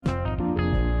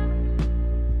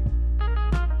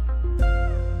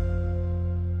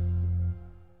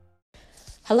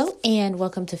Hello and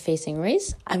welcome to Facing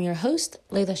Race. I'm your host,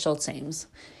 Layla Schultz-Ames.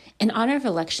 In honor of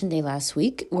Election Day last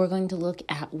week, we're going to look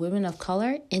at women of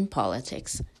color in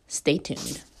politics. Stay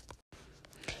tuned.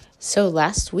 So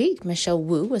last week, Michelle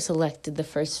Wu was elected the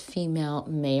first female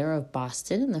mayor of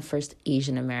Boston and the first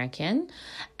Asian American.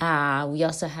 We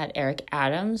also had Eric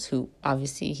Adams, who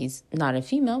obviously he's not a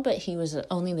female, but he was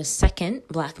only the second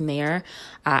Black mayor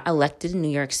elected in New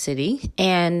York City.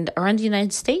 And around the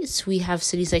United States, we have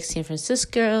cities like San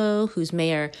Francisco, whose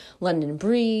mayor, London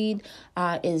Breed,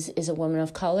 is a woman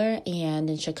of color,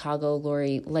 and in Chicago,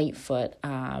 Lori Lightfoot.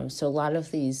 So a lot of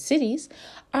these cities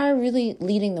are really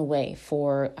leading the way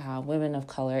for women of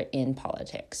color in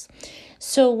politics.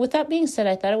 So with that being said,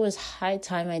 I thought it was high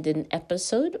time I did an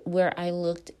episode where I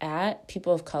looked at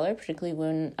people of color, particularly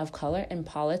women of color in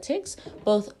politics,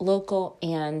 both local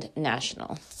and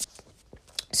national.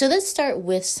 So let's start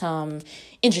with some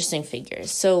interesting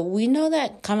figures. So we know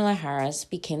that Kamala Harris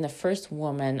became the first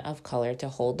woman of color to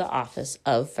hold the office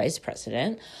of vice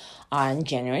president on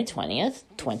January 20th,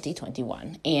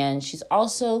 2021. And she's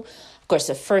also, of course,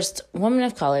 the first woman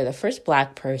of color, the first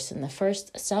Black person, the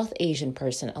first South Asian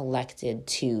person elected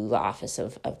to the office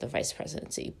of the vice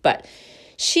presidency. But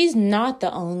she's not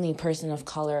the only person of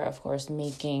color, of course,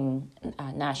 making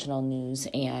national news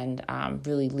and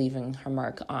really leaving her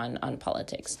mark on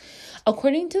politics.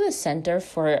 According to the Center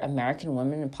for American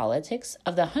Women in Politics,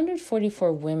 of the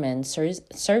 144 women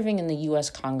serving in the U.S.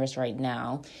 Congress right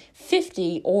now,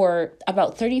 50 or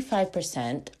about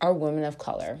 35% are women of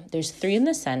color. There's 3 in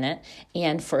the Senate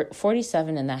and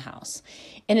 47 in the House.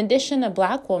 In addition, a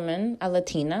Black woman, a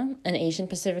Latina, an Asian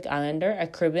Pacific Islander, a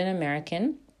Caribbean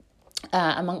American,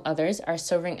 among others, are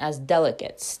serving as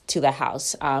delegates to the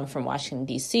House from Washington,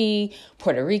 D.C.,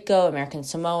 Puerto Rico, American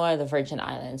Samoa, the Virgin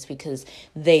Islands, because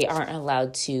they aren't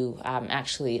allowed to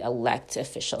actually elect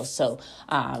officials. So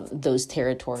those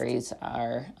territories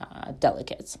are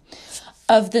delegates.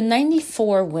 Of the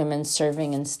 94 women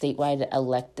serving in statewide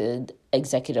elected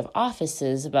executive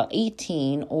offices, about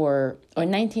 18 or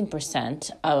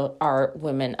 19% are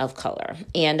women of color.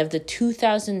 And of the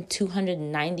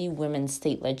 2,290 women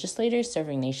state legislators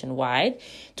serving nationwide,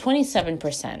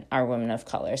 27% are women of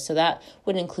color. So that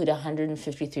would include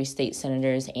 153 state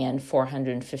senators and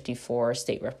 454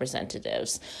 state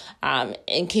representatives.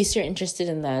 In case you're interested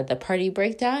in the party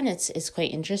breakdown, it's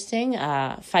quite interesting.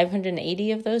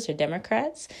 580 of those are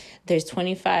Democrats. There's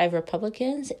 25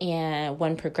 Republicans and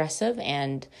 1 progressive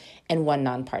and 1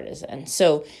 nonpartisan.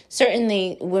 So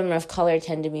certainly women of color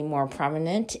tend to be more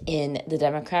prominent in the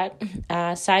Democrat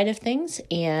side of things.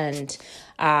 And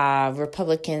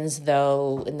Republicans,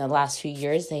 though, in the last few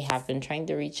years, they have been trying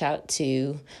to reach out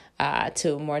to a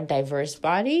more diverse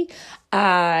body.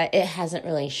 It hasn't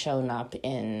really shown up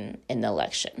in the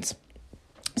elections.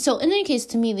 So in any case,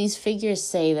 to me, these figures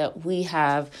say that we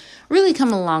have really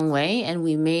come a long way and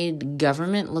we made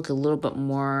government look a little bit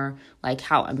more like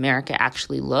how America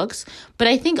actually looks. But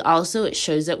I think also it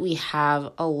shows that we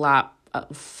have a lot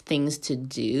of things to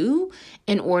do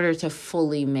in order to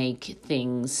fully make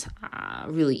things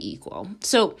really equal.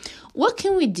 So what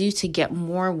can we do to get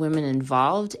more women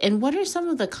involved? And what are some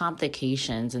of the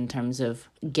complications in terms of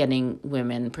getting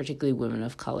women, particularly women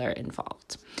of color,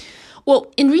 involved?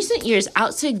 Well, in recent years,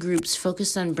 outside groups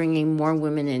focused on bringing more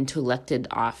women into elected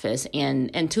office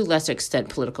and to a lesser extent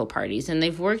political parties, and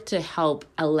they've worked to help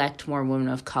elect more women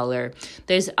of color.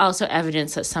 There's also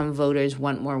evidence that some voters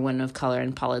want more women of color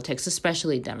in politics,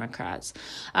 especially Democrats.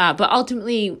 But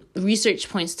ultimately, research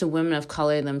points to women of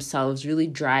color themselves really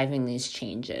driving these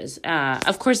changes.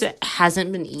 Of course, it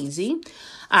hasn't been easy.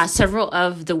 Several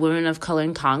of the women of color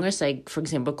in Congress, like, for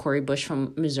example, Cori Bush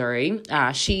from Missouri,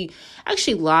 she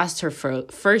actually lost her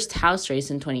first House race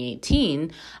in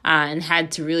 2018 and had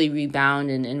to really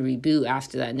rebound and reboot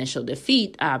after that initial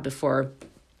defeat before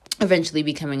eventually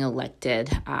becoming elected.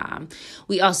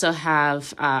 We also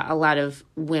have a lot of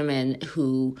women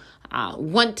who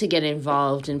want to get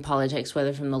involved in politics,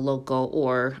 whether from the local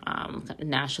or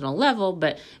national level,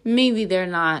 but maybe they're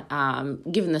not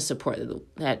given the support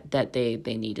that they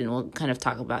need. And we'll kind of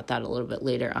talk about that a little bit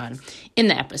later on in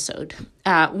the episode.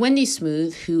 Wendy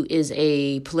Smoot, who is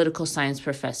a political science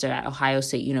professor at Ohio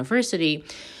State University,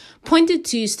 pointed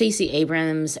to Stacey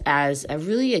Abrams as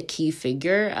a key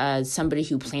figure, as somebody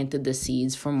who planted the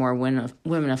seeds for more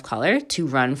women of color to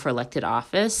run for elected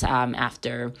office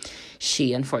after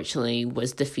she unfortunately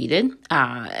was defeated.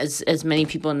 As many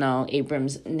people know,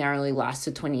 Abrams narrowly lost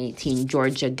the 2018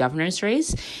 Georgia governor's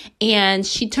race, and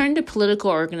she turned to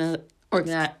political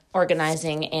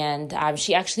organizing, and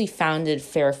she actually founded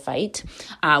Fair Fight,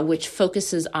 which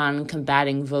focuses on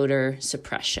combating voter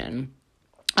suppression.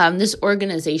 This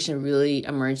organization really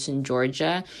emerged in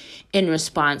Georgia in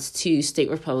response to state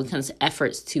Republicans'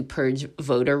 efforts to purge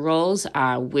voter rolls,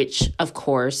 which, of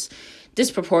course,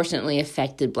 disproportionately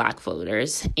affected Black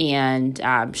voters. And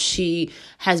she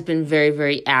has been very,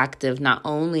 very active, not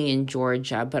only in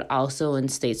Georgia, but also in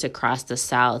states across the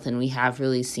South. And we have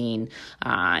really seen,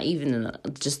 even in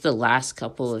just the last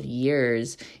couple of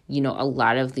years, a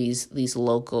lot of these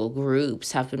local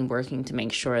groups have been working to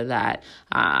make sure that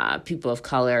people of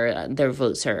color, their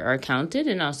votes are counted,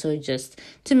 and also just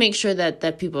to make sure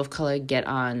that people of color get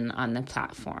on the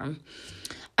platform.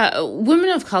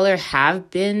 Women of color have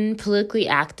been politically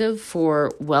active for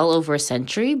well over a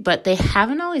century, but they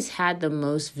haven't always had the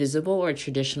most visible or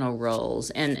traditional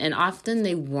roles, and often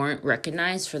they weren't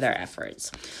recognized for their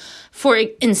efforts. For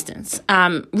instance,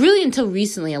 really until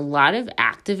recently, a lot of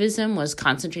activism was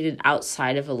concentrated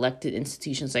outside of elected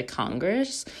institutions like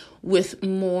Congress, with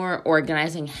more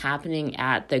organizing happening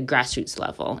at the grassroots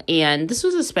level. And this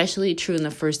was especially true in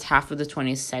the first half of the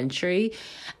 20th century,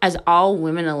 as all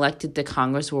women elected to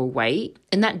Congress were white.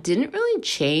 And that didn't really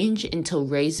change until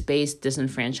race-based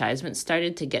disenfranchisement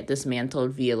started to get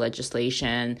dismantled via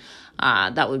legislation.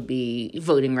 That would be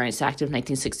Voting Rights Act of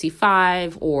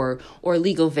 1965 or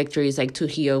legal victories like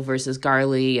Trujillo versus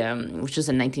Garley, which was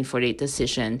a 1948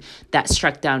 decision that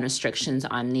struck down restrictions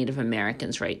on Native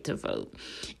Americans' right to vote.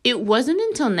 It wasn't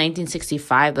until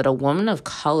 1965 that a woman of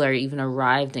color even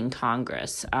arrived in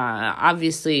Congress.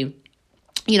 Obviously,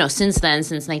 since then,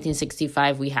 since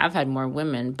 1965, we have had more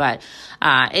women, but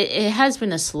it has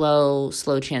been a slow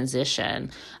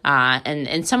transition.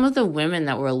 And some of the women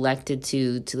that were elected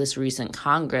to this recent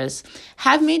Congress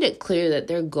have made it clear that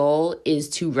their goal is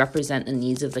to represent the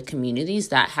needs of the communities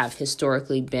that have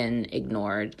historically been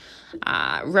ignored.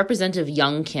 Representative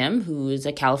Young Kim, who is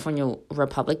a California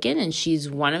Republican, and she's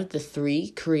one of the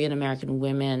 3 Korean American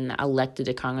women elected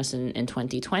to Congress in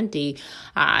 2020,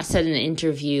 said in an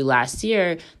interview last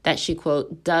year that she,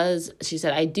 quote, she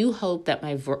said, "I do hope that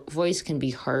my voice can be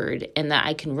heard and that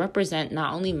I can represent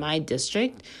not only my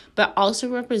district, but also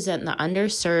represent the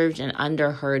underserved and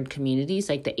underheard communities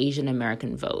like the Asian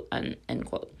American vote," end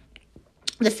quote.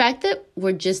 The fact that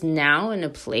we're just now in a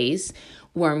place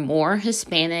where more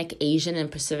Hispanic, Asian,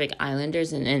 and Pacific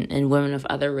Islanders and women of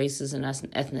other races and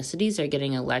ethnicities are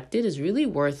getting elected is really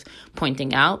worth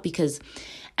pointing out, because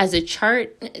as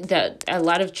a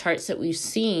lot of charts that we've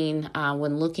seen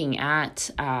when looking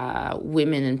at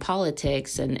women in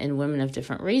politics and women of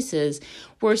different races,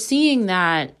 we're seeing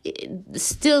that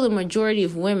still the majority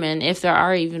of women, if there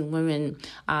are even women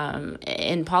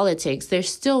in politics, they're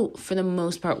still, for the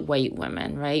most part, white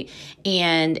women, right?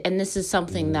 And this is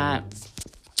something that,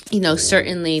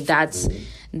 certainly that's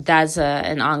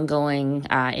an ongoing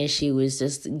issue, is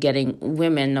just getting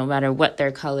women, no matter what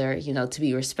their color, to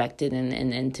be respected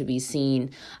and to be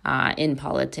seen in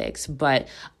politics. But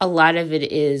a lot of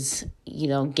it is,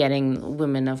 getting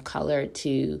women of color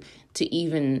to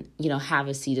even, have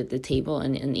a seat at the table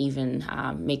and even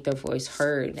make their voice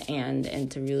heard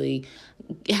and to really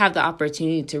have the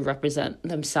opportunity to represent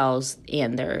themselves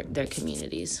and their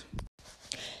communities.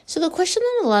 So the question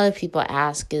that a lot of people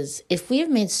ask is, if we have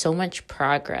made so much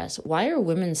progress, why are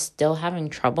women still having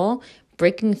trouble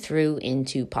breaking through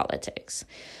into politics?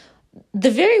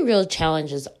 The very real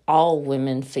challenges all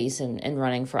women face in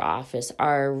running for office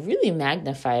are really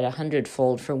magnified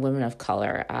 100-fold for women of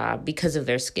color because of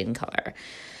their skin color.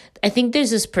 I think there's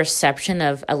this perception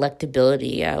of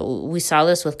electability. We saw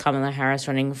this with Kamala Harris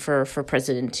running for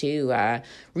president too,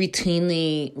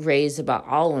 routinely raised about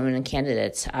all women and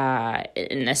candidates,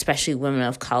 and especially women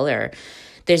of color.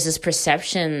 There's this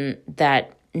perception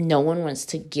that no one wants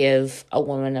to give a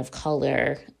woman of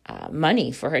color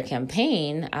money for her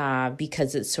campaign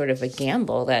because it's sort of a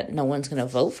gamble that no one's going to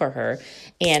vote for her.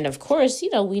 And of course,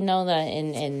 we know that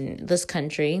in this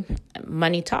country,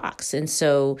 money talks. And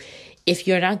so if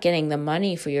you're not getting the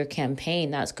money for your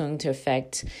campaign, that's going to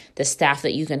affect the staff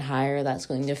that you can hire. That's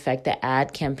going to affect the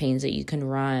ad campaigns that you can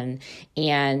run.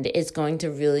 And it's going to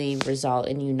really result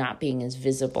in you not being as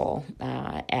visible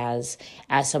as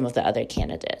some of the other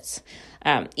candidates.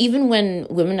 Even when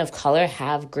women of color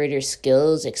have greater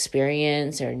skills,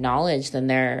 experience, or knowledge than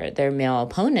their male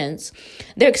opponents,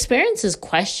 their experience is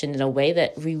questioned in a way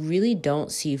that we really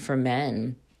don't see for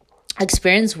men.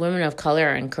 Experienced women of color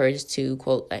are encouraged to,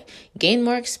 quote, gain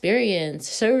more experience,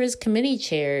 serve as committee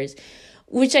chairs,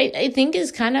 which I think is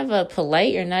kind of a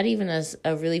polite, or not even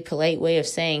a really polite way of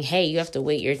saying, hey, you have to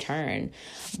wait your turn.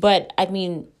 But I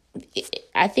mean,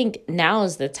 I think now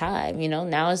is the time,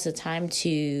 now is the time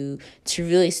to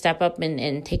really step up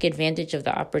and take advantage of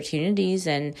the opportunities.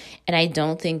 And I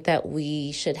don't think that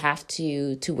we should have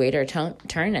to wait our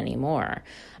turn anymore.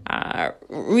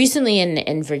 Recently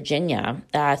in Virginia,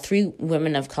 3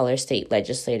 women of color state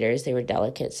legislators, they were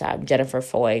delegates, Jennifer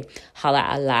Foy, Hala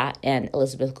Allah, and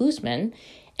Elizabeth Guzman,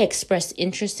 expressed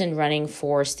interest in running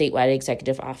for statewide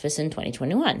executive office in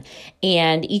 2021.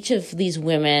 And each of these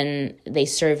women, they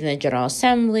served in the General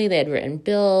Assembly, they had written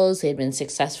bills, they had been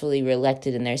successfully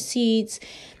reelected in their seats.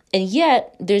 And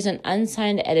yet, there's an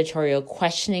unsigned editorial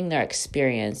questioning their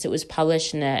experience. It was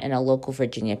published in a local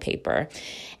Virginia paper.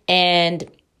 And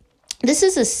this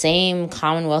is the same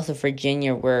Commonwealth of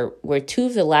Virginia where 2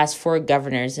 of the last 4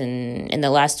 governors in the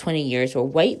last 20 years were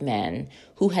white men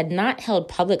who had not held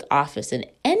public office in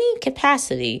any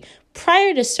capacity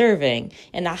prior to serving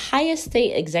in the highest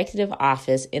state executive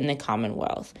office in the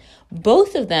Commonwealth.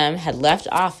 Both of them had left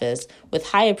office with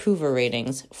high approval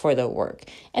ratings for their work,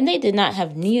 and they did not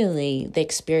have nearly the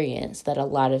experience that a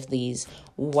lot of these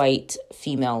white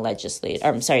female legislators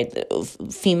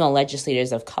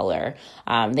of color.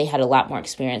 They had a lot more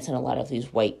experience than a lot of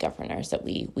these white governors that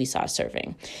we saw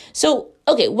serving. So,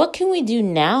 okay, what can we do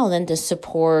now then to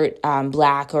support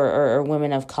Black or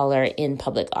women of color in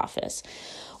public office?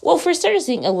 Well, for starters,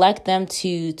 elect them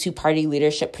to party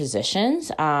leadership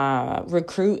positions,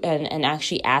 recruit and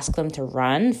actually ask them to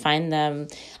run, find them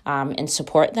and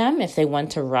support them if they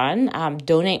want to run,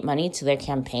 donate money to their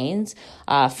campaigns,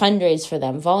 fundraise for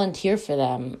them, volunteer for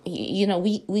them.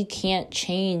 We can't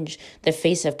change the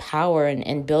face of power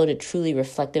and build a truly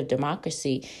reflective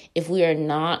democracy if we are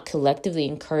not collectively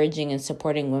encouraging and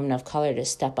supporting women of color to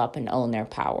step up and own their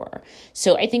power.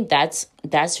 So I think that's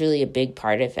really a big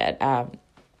part of it.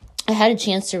 I had a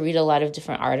chance to read a lot of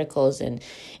different articles and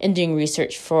doing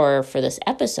research for this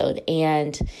episode.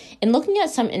 And in looking at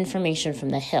some information from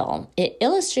The Hill, it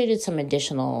illustrated some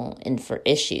additional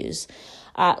issues.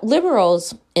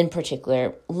 Liberals, in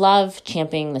particular, love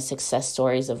championing the success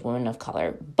stories of women of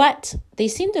color, but they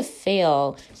seem to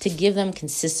fail to give them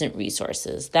consistent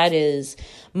resources. That is,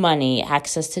 money,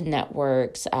 access to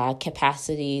networks,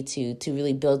 capacity to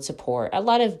really build support, a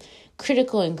lot of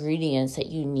critical ingredients that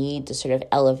you need to sort of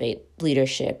elevate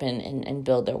leadership and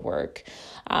build their work.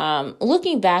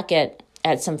 Looking back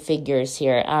at some figures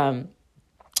here,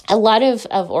 a lot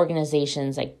of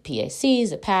organizations like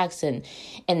PICs, the PACs,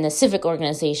 and the civic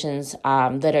organizations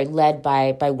that are led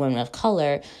by women of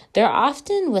color, they're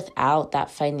often without that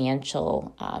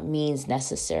financial means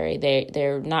necessary.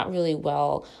 They're not really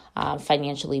well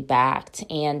financially backed.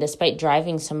 And despite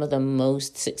driving some of the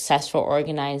most successful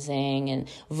organizing and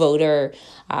voter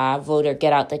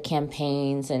get out the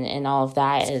campaigns and all of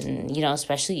that, and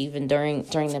especially even during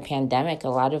the pandemic, a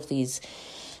lot of these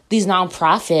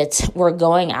nonprofits were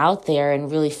going out there and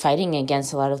really fighting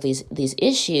against a lot of these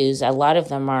issues. A lot of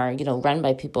them are, run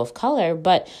by people of color,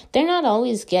 but they're not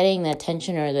always getting the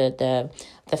attention or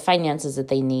the finances that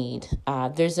they need.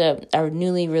 There's a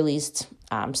newly released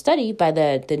study by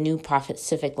the New Profit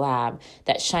Civic Lab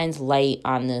that shines light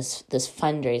on this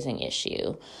fundraising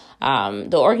issue.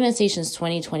 The organization's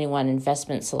 2021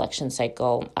 investment selection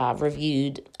cycle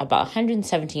reviewed about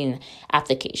 117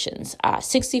 applications,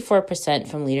 64%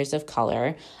 from leaders of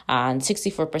color and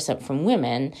 64% from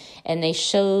women, and they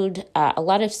showed a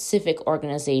lot of civic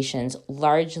organizations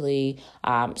largely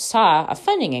saw a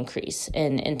funding increase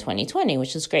in 2020,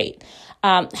 which is great.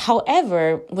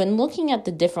 However, when looking at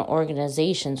the different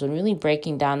organizations, when really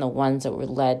breaking down the ones that were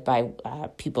led by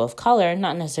people of color,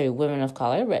 not necessarily women of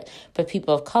color, but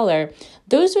people of color,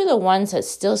 those are the ones that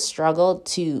still struggled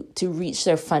to reach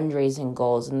their fundraising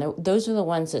goals, and those are the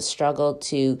ones that struggled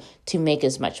to make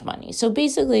as much money. So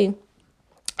basically,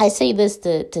 I say this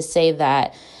to say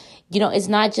that it's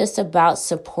not just about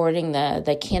supporting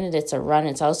the candidates that run.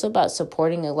 It's also about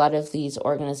supporting a lot of these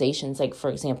organizations. Like, for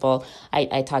example,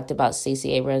 I talked about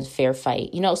Stacey Abrams' Fair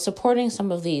Fight. Supporting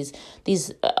some of these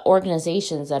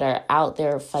organizations that are out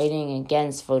there fighting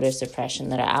against voter suppression,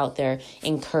 that are out there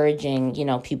encouraging,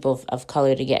 people of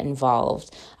color to get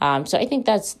involved. So I think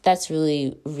that's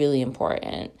really, really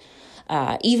important.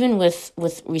 Even with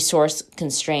resource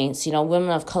constraints, women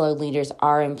of color leaders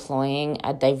are employing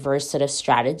a diverse set of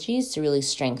strategies to really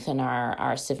strengthen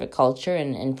our civic culture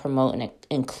and promote an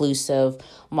inclusive,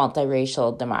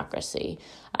 multiracial democracy.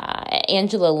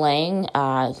 Angela Lang,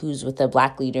 who's with the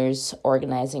Black Leaders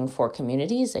Organizing for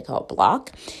Communities, they call it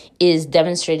BLOC, is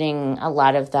demonstrating a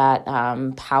lot of that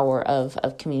power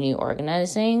of community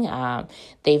organizing.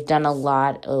 They've done a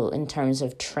lot in terms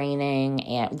of training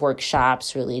and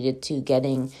workshops related to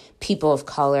getting people of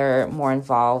color more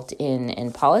involved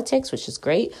in politics, which is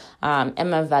great.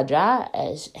 Emma Vadra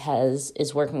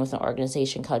is working with an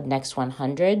organization called Next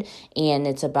 100, and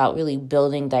it's about really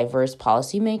building diverse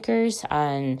policymakers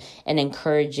and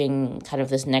encouraging kind of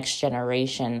this next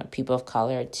generation of people of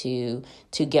color to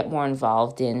get more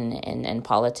involved in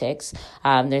politics.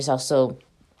 There's also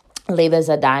Leyla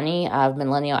Zadani of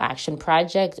Millennial Action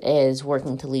Project is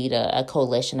working to lead a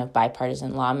coalition of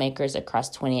bipartisan lawmakers across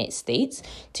 28 states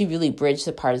to really bridge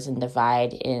the partisan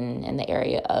divide in the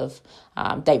area of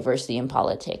diversity in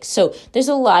politics. So there's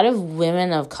a lot of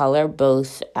women of color,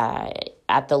 both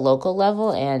at the local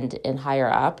level and higher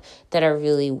up, that are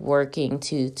really working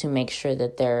to make sure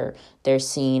that they're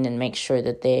seen and make sure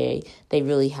that they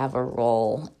really have a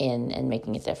role in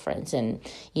making a difference. And,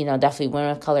 definitely women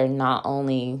of color not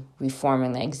only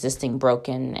reforming the existing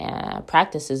broken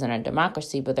practices in our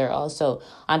democracy, but they're also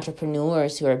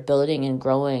entrepreneurs who are building and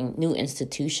growing new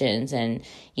institutions and,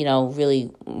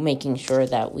 really making sure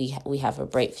that we have a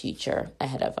bright future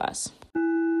ahead of us.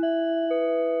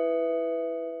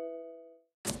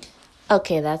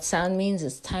 Okay, that sound means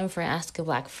it's time for Ask a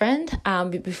Black Friend.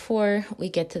 But before we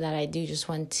get to that, I do just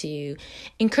want to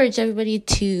encourage everybody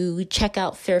to check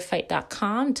out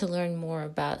fairfight.com to learn more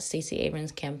about Stacey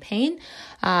Abrams' campaign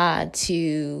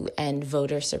to end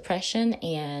voter suppression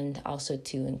and also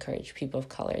to encourage people of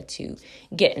color to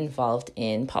get involved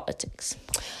in politics.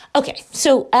 Okay,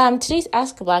 so today's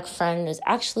Ask a Black Friend is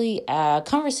actually a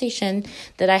conversation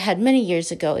that I had many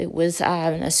years ago. It was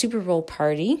a Super Bowl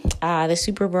party, the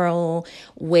Super Bowl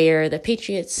where the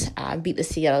Patriots beat the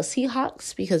Seattle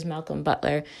Seahawks because Malcolm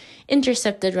Butler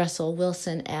intercepted Russell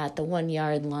Wilson at the 1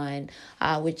 yard line,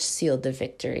 which sealed the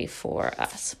victory for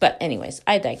us. But anyways,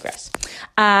 I digress.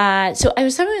 So I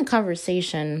was having a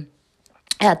conversation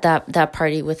at that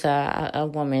party with a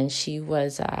woman. She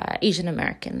was Asian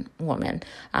American woman,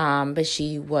 but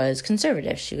she was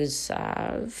conservative. She was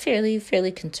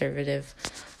fairly conservative,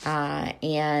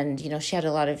 and she had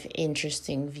a lot of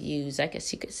interesting views, I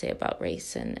guess you could say, about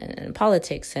race and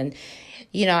politics. And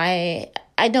I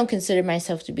don't consider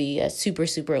myself to be a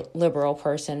super liberal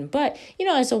person, but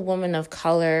as a woman of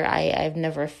color, I've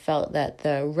never felt that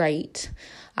the right,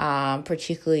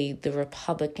 particularly the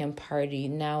Republican Party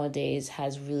nowadays,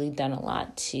 has really done a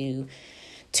lot to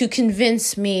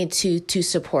convince me to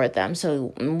support them.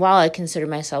 So while I consider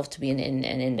myself to be an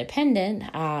independent,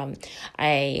 I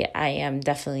am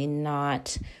definitely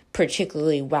not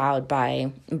particularly wowed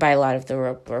by a lot of the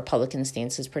Republican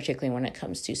stances, particularly when it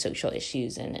comes to social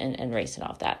issues and race and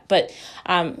all that. But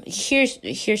here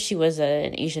she was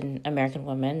an Asian American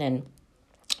woman, and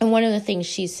one of the things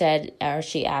she said, or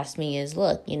she asked me, is,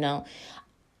 look,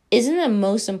 isn't the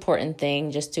most important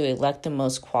thing just to elect the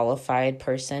most qualified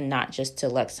person, not just to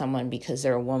elect someone because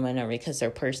they're a woman or because they're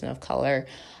a person of color?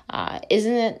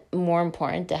 Isn't it more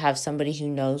important to have somebody who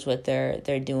knows what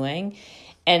they're doing?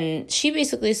 And she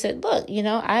basically said, look,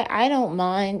 I don't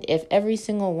mind if every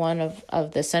single one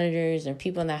of the senators and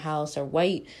people in the House are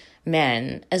white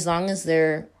men, as long as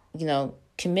they're,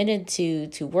 committed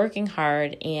to working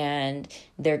hard and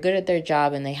they're good at their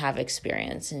job and they have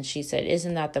experience. And she said,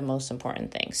 isn't that the most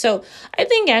important thing? So I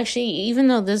think actually, even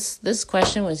though this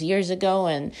question was years ago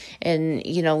and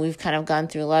we've kind of gone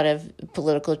through a lot of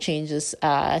political changes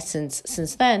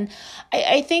since then,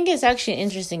 I think it's actually an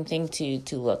interesting thing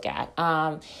to look at.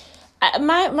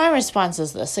 My response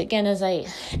is this. Again, as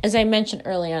I mentioned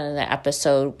early on in the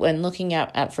episode, when looking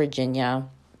at Virginia,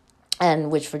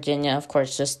 and which Virginia, of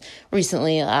course, just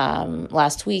recently,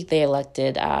 last week, they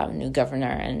elected a new governor,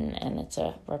 and it's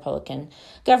a Republican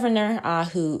governor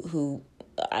who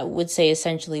I would say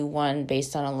essentially won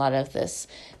based on a lot of this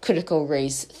critical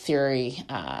race theory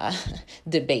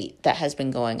debate that has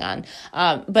been going on.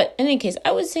 But in any case,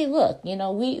 I would say, look,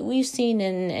 we've seen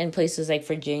in places like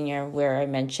Virginia, where I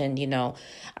mentioned,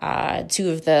 two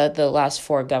of the last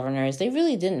four governors, they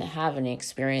really didn't have any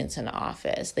experience in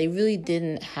office. They really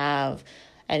didn't have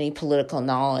any political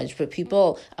knowledge, but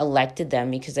people elected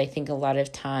them because I think a lot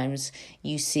of times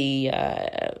you see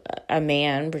a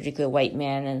man, particularly a white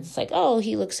man, and it's like, oh,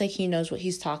 he looks like he knows what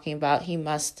he's talking about. He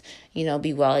must,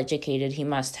 be well educated. He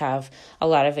must have a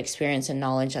lot of experience and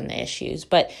knowledge on the issues.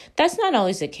 But that's not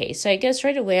always the case. So I guess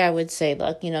right away I would say,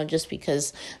 look, just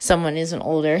because someone is an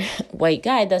older white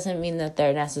guy doesn't mean that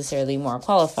they're necessarily more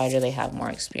qualified or they have more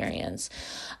experience.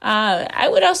 I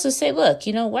would also say, look,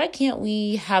 why can't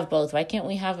we have both? Why can't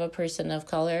we have a person of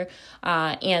color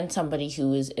and somebody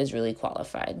who is really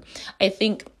qualified. I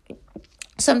think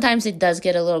sometimes it does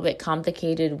get a little bit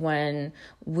complicated when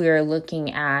we're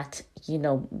looking at,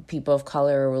 people of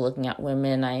color, or we're looking at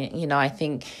women. I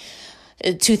think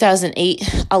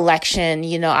 2008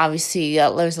 election, obviously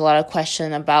there's a lot of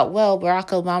question about, well, Barack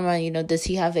Obama, does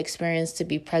he have experience to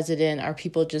be president? Are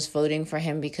people just voting for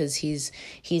him because he's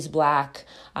Black?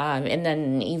 And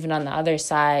then even on the other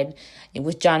side,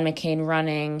 with John McCain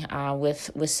running,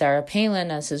 with Sarah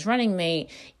Palin as his running mate,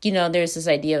 there's this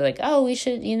idea of like, oh, we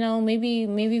should,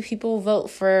 maybe people vote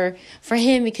for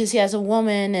him because he has a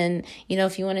woman, and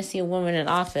if you want to see a woman in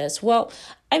office. Well,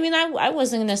 I mean, I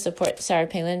wasn't going to support Sarah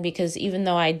Palin, because even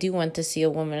though I do want to see a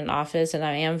woman in office, and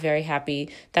I am very happy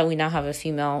that we now have a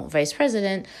female vice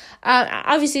president,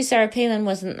 obviously Sarah Palin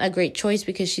wasn't a great choice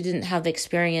because she didn't have the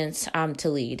experience to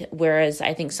lead. Whereas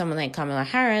I think someone like Kamala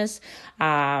Harris,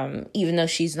 even though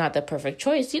she's not the perfect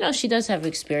choice, she does have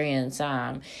experience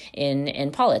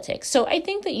in politics. So I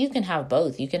think that you can have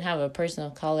both. You can have a person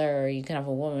of color, or you can have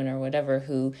a woman or whatever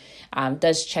who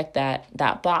does check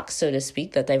that box, so to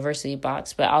speak, that diversity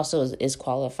box, but also is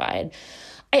qualified.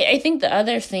 I think the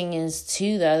other thing is,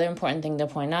 too, the other important thing to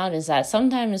point out is that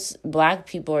sometimes Black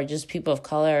people, or just people of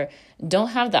color, don't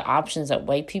have the options that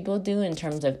white people do in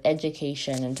terms of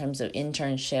education, in terms of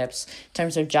internships, in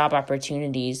terms of job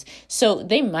opportunities. So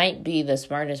they might be the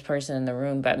smartest person in the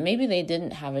room, but maybe they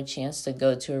didn't have a chance to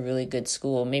go to a really good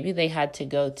school. Maybe they had to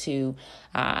go to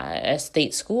a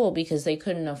state school because they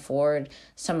couldn't afford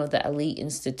some of the elite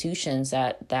institutions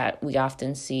that we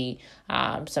often see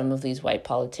some of these white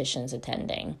politicians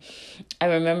attending. I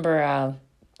remember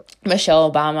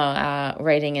Michelle Obama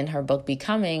writing in her book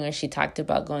Becoming, where she talked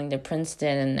about going to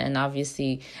Princeton, and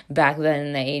obviously back then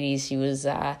in the 80s she was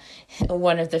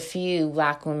one of the few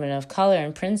Black women of color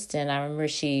in Princeton. I remember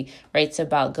she writes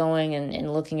about going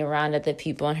and looking around at the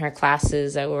people in her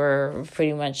classes that were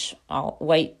pretty much all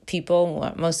white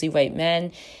people, mostly white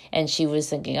men, and she was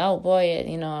thinking, oh boy,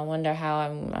 I wonder how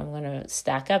I'm going to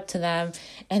stack up to them.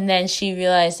 And then she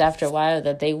realized after a while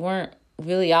that they weren't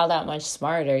really all that much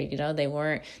smarter. They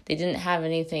didn't have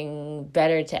anything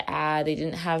better to add. They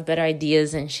didn't have better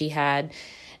ideas than she had.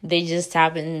 They just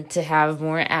happened to have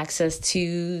more access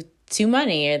to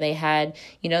money, or they had,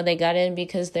 they got in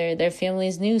because their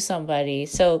families knew somebody.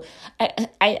 So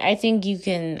I think you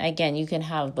can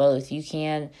have both. You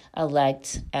can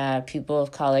elect people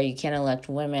of color. You can elect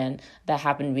women that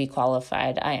happen to be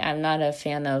qualified. I'm not a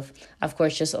fan of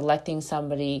course, just electing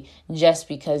somebody just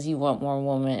because you want more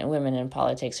women in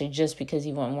politics, or just because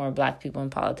you want more Black people in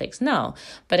politics. No,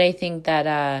 but I think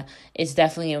that it's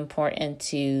definitely important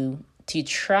to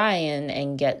try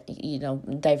and get,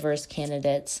 diverse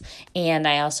candidates. And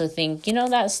I also think,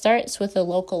 that starts with the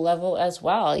local level as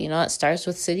well. It starts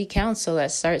with city council.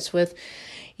 That starts with,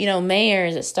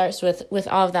 mayors. It starts with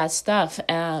all of that stuff.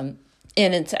 And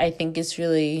I think it's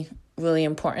really, really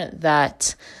important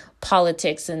that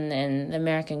politics and the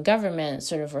American government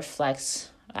sort of reflects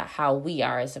how we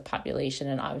are as a population.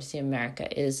 And obviously America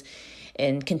is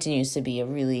and continues to be a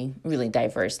really, really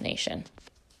diverse nation.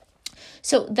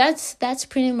 So that's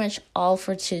pretty much all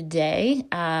for today.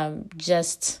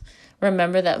 Just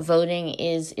remember that voting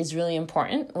is really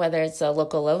important, whether it's a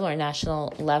local level or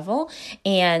national level.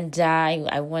 And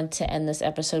I want to end this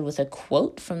episode with a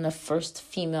quote from the first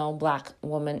female Black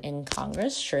woman in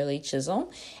Congress, Shirley Chisholm.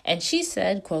 And she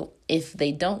said, quote, "If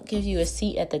they don't give you a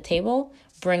seat at the table,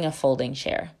 bring a folding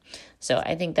chair." So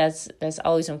I think that's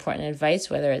always important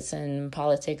advice, whether it's in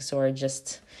politics or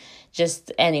just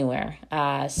anywhere.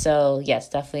 So yes,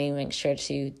 definitely make sure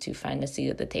to find a seat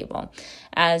at the table.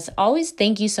 As always,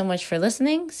 thank you so much for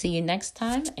listening. See you next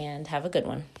time, and have a good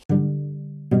one.